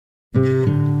Are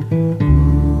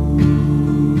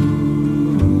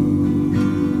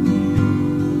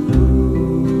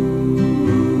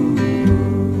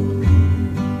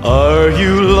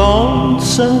you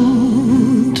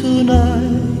lonesome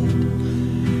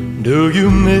tonight? Do you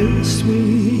miss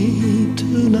me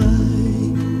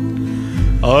tonight?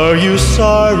 Are you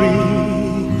sorry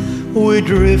we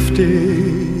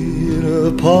drifted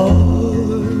apart?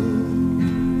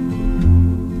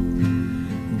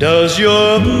 Does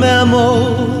your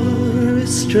memory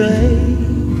stray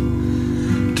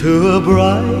to a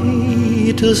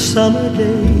bright summer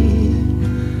day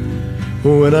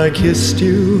when I kissed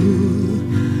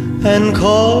you and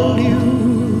called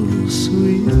you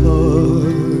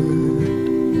sweetheart?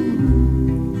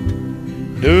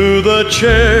 Do the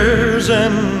chairs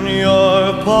in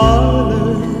your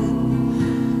parlor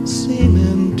seem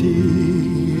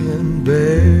empty and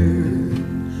bare?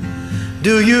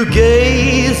 Do you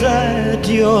gaze at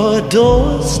your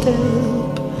doorstep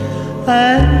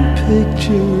and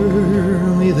picture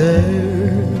me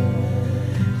there?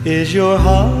 Is your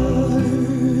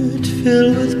heart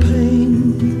filled with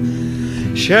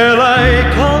pain? Shall I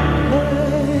come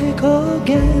back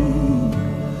again?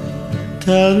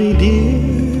 Tell me,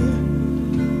 dear,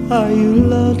 are you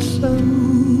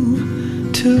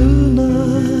lonesome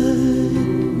tonight?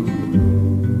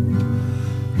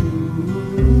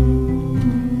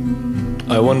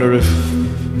 I wonder if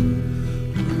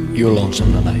you're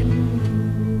lonesome tonight.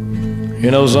 You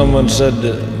know, someone said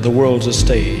the world's a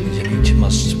stage and each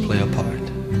must play a part.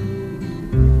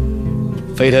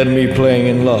 Fate had me playing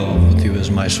in love with you as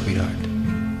my sweetheart.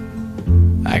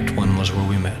 Act 1 was where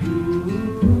we met.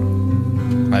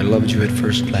 I loved you at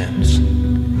first glance.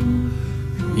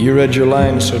 You read your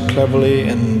lines so cleverly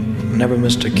and never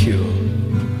missed a cue.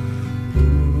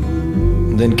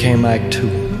 Then came Act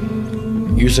 2.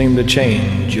 You seemed to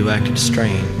change, you acted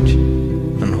strange,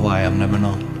 and why I've never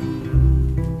known.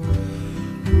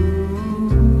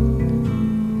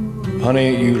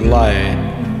 Honey, you lied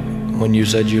when you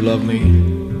said you loved me,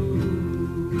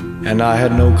 and I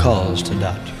had no cause to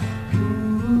doubt you.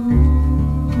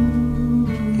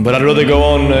 But I'd rather go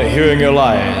on hearing your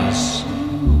lies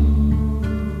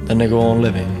than to go on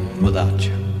living without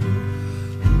you.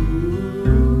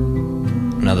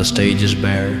 Now the stage is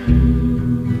bare,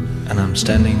 and I'm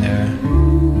standing there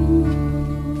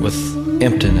with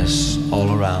emptiness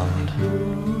all around.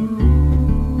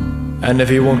 And if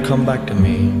he won't come back to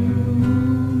me,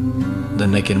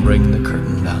 then they can bring the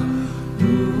curtain down.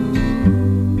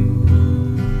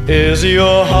 Is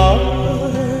your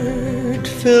heart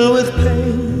filled with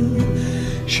pain?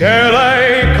 Shall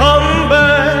I come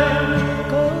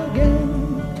back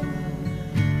again?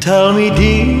 Tell me,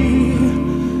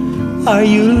 dear, are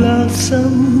you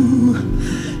lonesome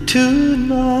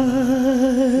tonight?